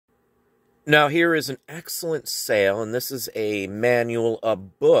Now, here is an excellent sale, and this is a manual, a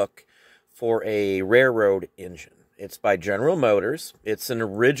book for a railroad engine. It's by General Motors. It's an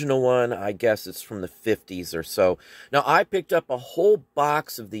original one. I guess it's from the 50s or so. Now, I picked up a whole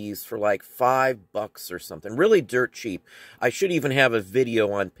box of these for like $5 or something. Really dirt cheap. I should even have a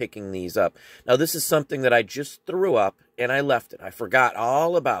video on picking these up. Now, this is something that I just threw up, and I left it. I forgot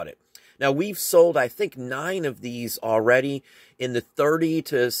all about it. Now, we've sold, I think, 9 of these already in the $30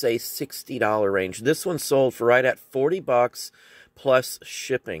 to, say, $60 range. This one sold for right at $40 plus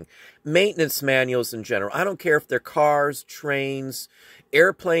shipping. Maintenance manuals in general. I don't care if they're cars, trains,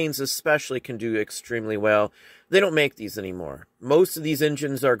 airplanes especially can do extremely well. They don't make these anymore. Most of these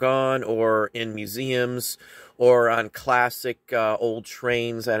engines are gone or in museums or on classic old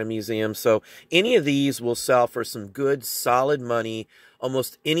trains at a museum. So any of these will sell for some good, solid money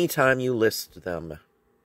almost any time you list them.